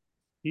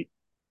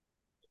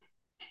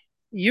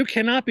 you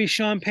cannot be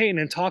Sean Payton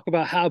and talk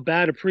about how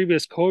bad a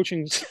previous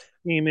coaching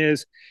scheme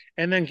is,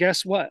 and then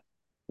guess what?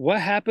 What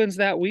happens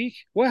that week?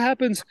 What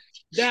happens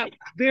that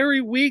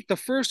very week, the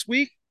first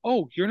week?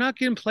 Oh, you're not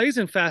getting plays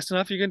in fast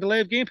enough. You're getting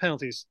delay of game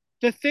penalties.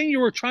 The thing you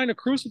were trying to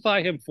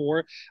crucify him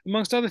for,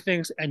 amongst other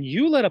things, and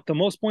you let up the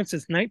most points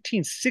since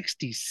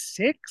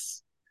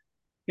 1966.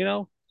 You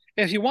know,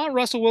 if you want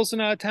Russell Wilson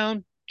out of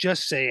town,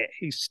 just say it.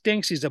 He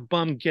stinks. He's a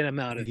bum. Get him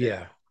out of there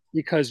Yeah.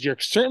 because you're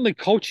certainly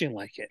coaching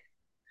like it.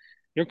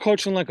 You're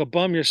coaching like a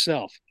bum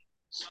yourself.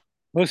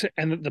 Listen,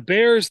 and the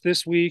Bears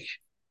this week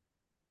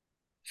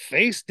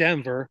face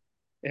Denver.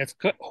 It's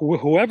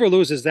whoever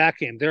loses that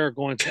game, they're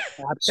going to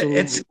It's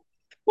absolutely.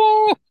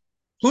 Oh,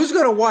 who's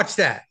gonna watch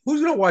that?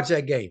 Who's gonna watch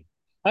that game?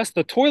 that's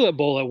the toilet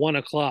bowl at 1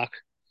 o'clock.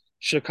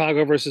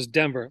 Chicago versus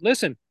Denver.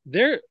 Listen,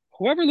 there.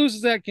 Whoever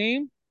loses that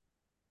game,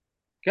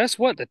 guess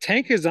what? The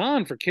tank is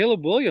on for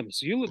Caleb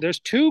Williams. There's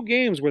 2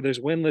 games where there's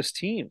winless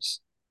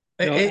teams.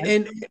 You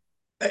know,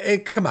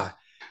 And come on,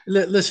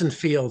 listen,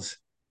 Fields.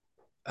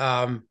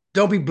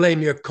 Don't be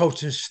blaming your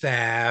coaching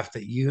staff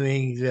that you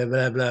ain't blah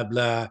blah blah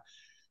blah.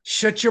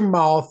 Shut your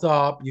mouth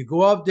up. You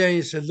go up there and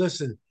you say,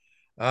 "Listen,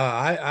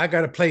 I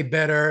got to play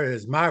better.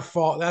 It's my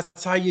fault.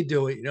 That's how you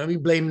do it. You know, me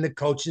blaming the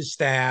coaching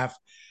staff.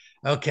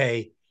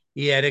 Okay,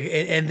 yeah,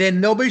 and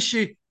then nobody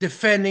should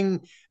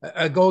defending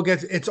go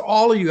against. It's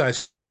all of you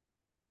guys,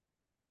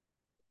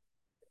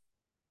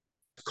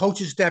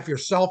 coaching staff,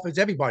 yourself. It's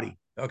everybody.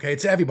 Okay,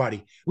 it's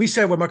everybody. We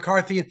said with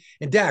McCarthy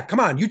and Dak, come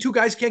on, you two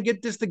guys can't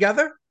get this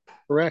together.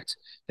 Correct.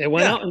 Yeah,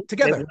 They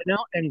together. went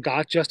out and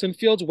got Justin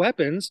Fields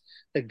weapons.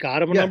 They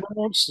got him a Yeah, number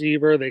one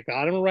receiver. They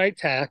got him a right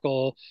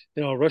tackle.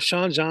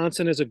 Rashawn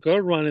Johnson is a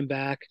good running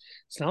back.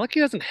 It's not like he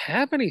doesn't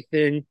have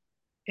anything,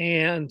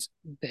 and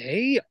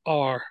they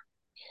are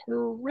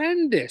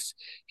horrendous.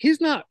 He's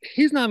not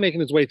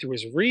making his way through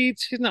his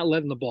reads. He's not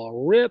letting the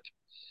ball rip.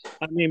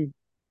 I mean,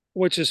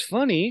 which is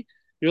funny.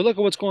 You look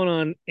at what's going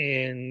on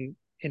in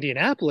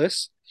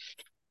Indianapolis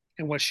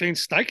and what Shane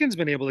Steichen's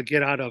been able to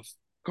get out of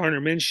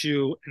Garner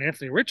Minshew and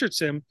Anthony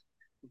Richardson.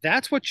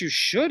 That's what you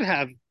should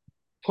have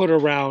put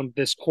around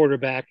this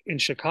quarterback in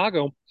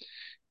Chicago.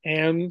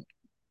 And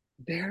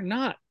they're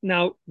not.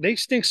 Now, they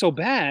stink so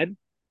bad,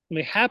 and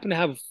they happen to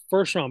have a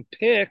first round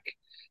pick.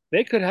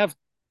 They could have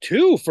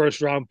two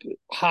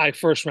high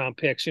first round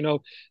picks. The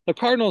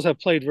Cardinals have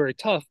played very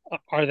tough.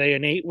 Are they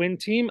an 8-win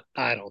team?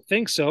 I don't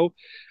think so.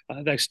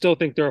 I still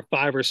think they're a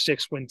 5 or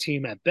 6 win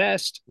team at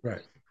best.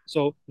 right.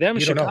 So them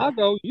You don't know.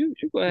 Chicago, you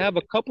have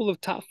a couple of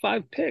top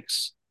 5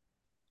 picks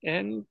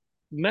and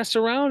mess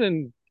around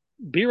and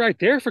be right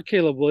there for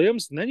Caleb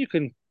Williams, and then you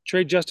can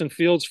trade Justin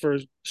Fields for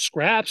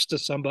scraps to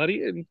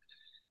somebody and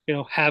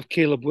have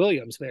Caleb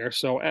Williams there.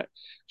 So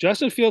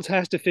Justin Fields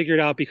has to figure it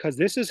out because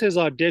this is his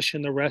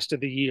audition the rest of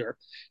the year.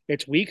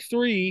 It's week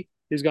 3.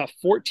 He's got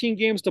 14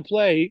 games to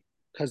play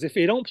because if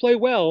he don't play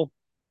well,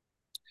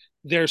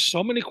 there's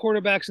so many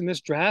quarterbacks in this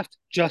draft.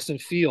 Justin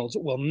Fields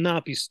will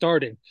not be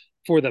starting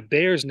for the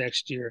Bears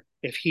next year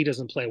if he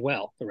doesn't play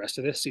well the rest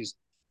of this season.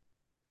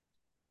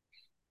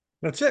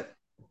 That's it.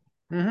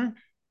 Mm-hmm.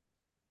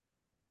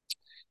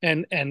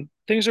 And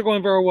things are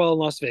going very well in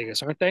Las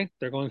Vegas, aren't they?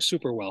 They're going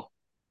super well.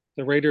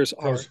 The Raiders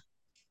are. Froze.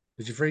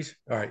 Did you freeze?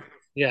 All right.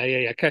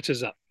 Yeah.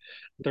 Catches up.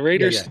 The Yeah,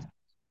 Raiders.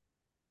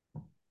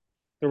 yeah.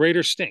 The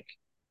Raiders stink.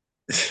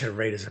 The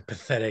Raiders are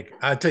pathetic.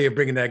 I'll tell you,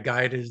 bringing that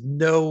guy, there's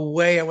no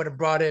way I would have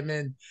brought him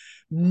in.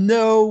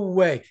 No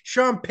way.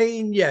 Sean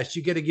Payton, yes,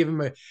 you got to give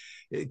him a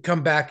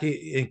come back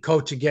and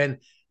coach again,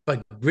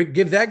 but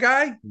give that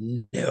guy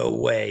no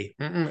way.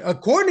 A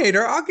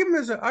coordinator, I'll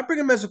bring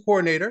him as a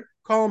coordinator.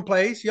 Call him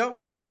plays. Yep.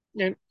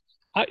 And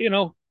I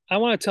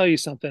want to tell you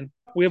something.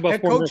 We have about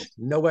Head 4 minutes. coach,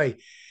 no way.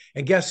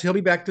 And guess he'll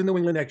be back to New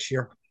England next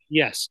year.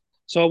 Yes.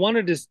 So I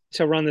wanted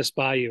to run this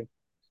by you.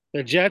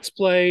 The Jets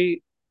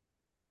play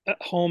at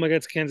home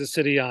against Kansas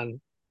City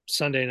on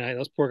Sunday night.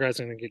 Those poor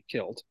guys are going to get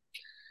killed.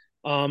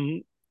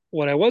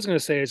 What I was going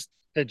to say is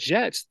the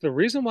Jets. The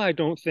reason why I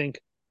don't think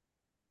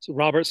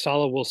Robert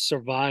Saleh will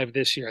survive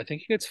this year, I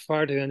think he gets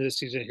fired at the end of the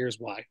season. Here's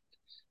why: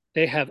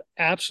 they have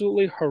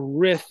absolutely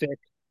horrific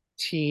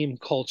team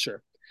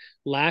culture.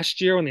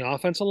 Last year, when the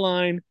offensive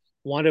line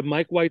wanted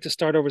Mike White to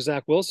start over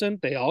Zach Wilson,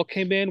 they all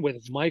came in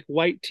with Mike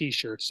White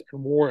T-shirts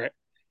and wore it.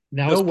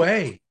 Now No it's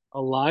way.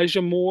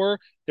 Elijah Moore.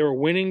 They were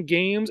winning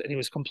games, and he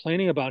was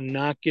complaining about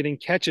not getting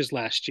catches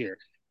last year.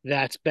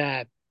 That's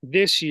bad.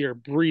 This year,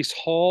 Breece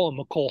Hall and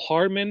McCole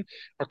Hardman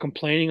are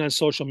complaining on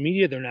social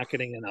media they're not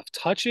getting enough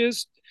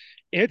touches.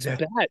 It's That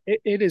bad.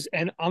 It is.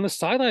 And on the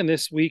sideline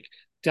this week,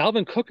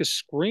 Dalvin Cook is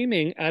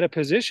screaming at a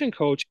position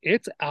coach.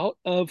 It's out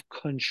of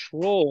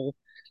control.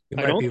 you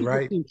I might don't be think the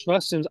right. team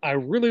trusts him. I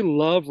really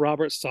love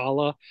Robert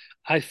Saleh.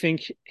 I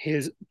think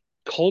his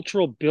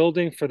cultural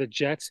building for the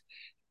Jets,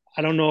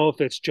 I don't know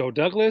if it's Joe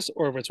Douglas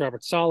or if it's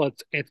Robert Saleh.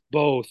 It's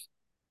both.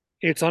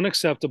 It's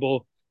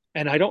unacceptable.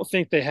 And I don't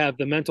think they have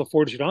the mental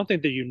fortitude. I don't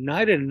think they're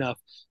united enough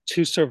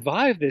to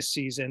survive this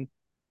season.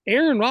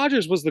 Aaron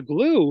Rodgers was the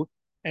glue.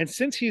 And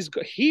since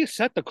he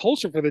set the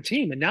culture for the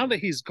team, and now that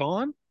he's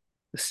gone,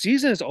 the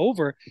season is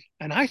over.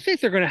 And I think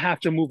they're going to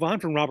have to move on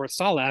from Robert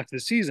Saleh after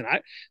the season.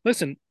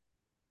 Listen,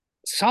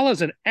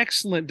 Saleh's an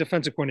excellent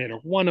defensive coordinator,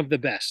 one of the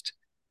best,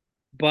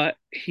 but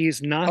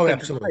he's not Oh, the guy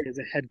absolutely. as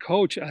a head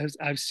coach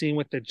I've seen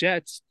with the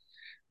Jets.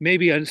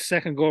 Maybe a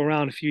second go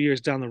around a few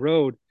years down the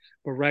road,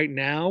 but right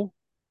now,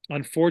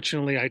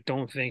 unfortunately, I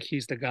don't think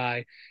he's the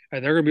guy.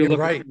 And they're going to be You're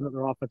looking for right.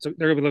 another offensive.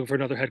 They're going to be looking for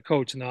another head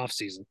coach in the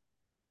offseason.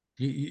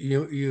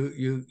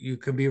 You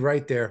can be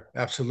right there.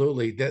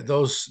 Absolutely. That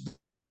those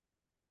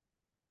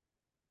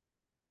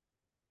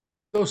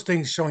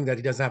things showing that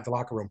he doesn't have the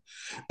locker room.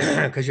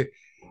 Because you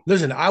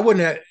listen, I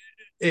wouldn't have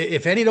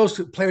if any of those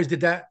players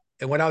did that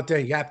and went out there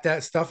and yapped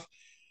that stuff,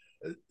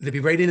 they'd be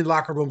right in the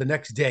locker room the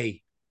next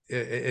day.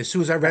 As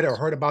soon as I read it or Yes.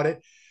 heard about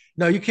it.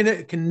 No, you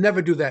can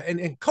never do that.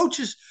 And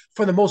coaches,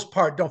 for the most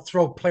part, don't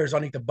throw players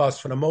underneath the bus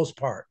for the most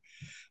part.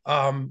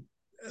 Um,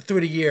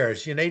 through the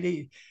years, and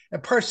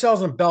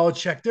Parcells and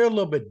Belichick, they're a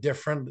little bit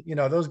different.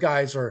 Those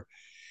guys are,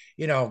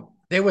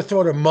 they would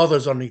throw their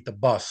mothers underneath the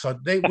bus. So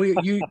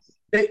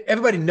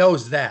everybody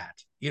knows that.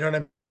 You know what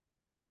I'm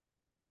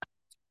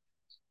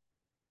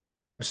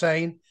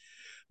saying?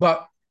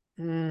 But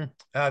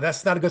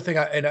that's not a good thing.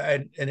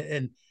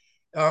 And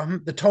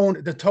The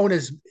tone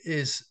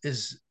is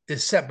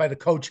set by the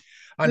coach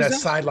on that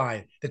Disaster.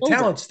 sideline. The Over.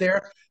 talent's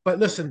there, but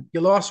listen,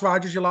 you lost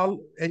Rodgers, you lost,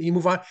 and you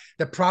move on.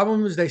 The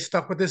problem is they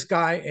stuck with this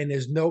guy, and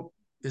there's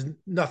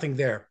nothing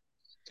there.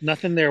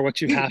 Nothing there.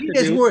 What you have He to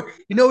is do. worried.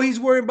 You know what he's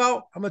worried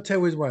about? I'm gonna tell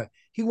you what he's worried.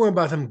 He's worried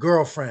about them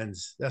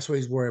girlfriends. That's what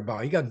he's worried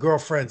about. He got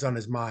girlfriends on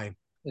his mind.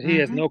 He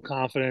has Mm-hmm. no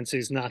confidence.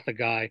 He's not the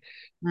guy.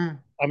 Mm.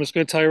 I'm just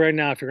going to tell you right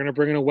now, if you're going to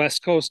bring in a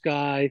West Coast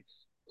guy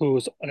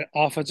who's an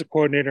offensive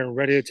coordinator and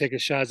ready to take a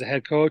shot as a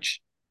head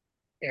coach,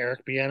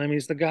 Eric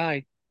Bieniemy's the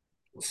guy.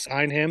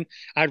 Sign him.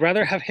 I'd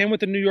rather have him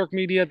with the New York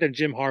media than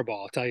Jim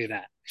Harbaugh. I'll tell you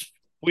that.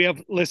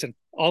 Listen,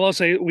 all I'll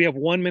say, we have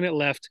 1 minute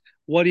left.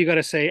 What do you got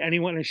to say?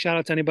 Anyone, and shout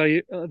out to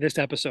anybody this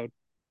episode?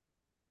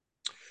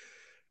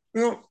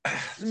 You know,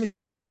 let me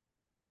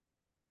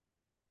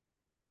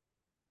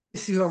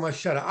see who I'm gonna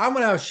shout out. I'm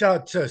gonna have a shout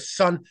out to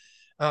Son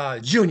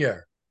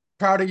Junior.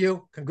 Proud of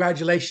you.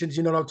 Congratulations.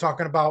 You know what I'm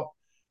talking about.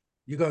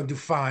 You're gonna do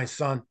fine,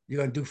 son.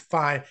 You're gonna do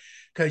fine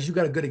because you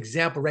got a good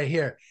example right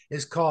here.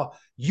 It's called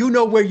 "You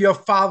Know Where Your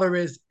Father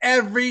Is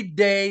Every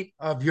Day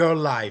of Your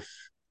Life."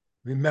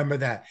 Remember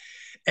that,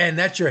 and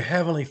that's your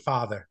heavenly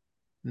Father,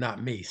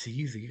 not me. See,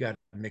 you got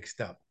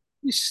mixed up.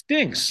 He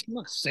stinks. I'm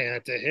not saying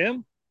that to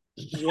him.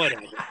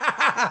 Whatever.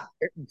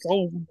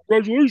 Oh,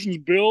 congratulations,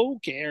 Bill. Who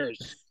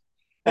cares?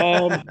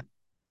 Um,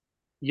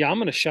 Yeah, I'm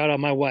going to shout out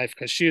my wife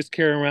because she is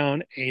carrying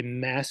around a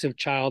massive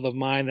child of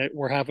mine that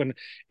we're having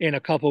in a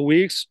couple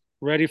weeks.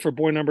 Ready for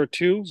boy number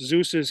two.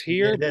 Zeus is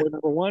Yeah, here. Boy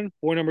number one.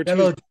 Boy number that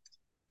two. little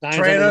Zion's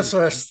on the way.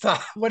 Tyrannosaurus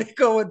stuff. What do you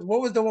go with?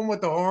 What was the one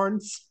with the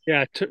horns?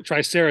 Yeah,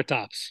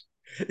 Triceratops.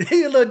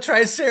 You little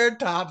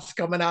Triceratops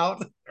coming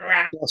out.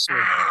 Yes,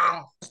 sir.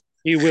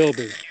 He will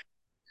be.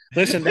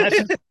 Listen, that's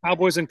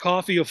Cowboys and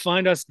Coffee. You'll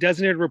find us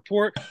designated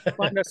report.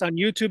 Find us on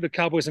YouTube, the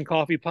Cowboys and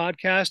Coffee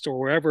podcast, or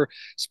wherever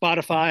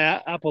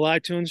Spotify, Apple,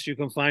 iTunes. You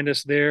can find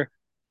us there.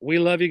 We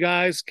love you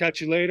guys.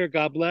 Catch you later.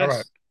 God All right.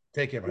 bless.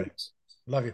 Take care, buddy. Love you.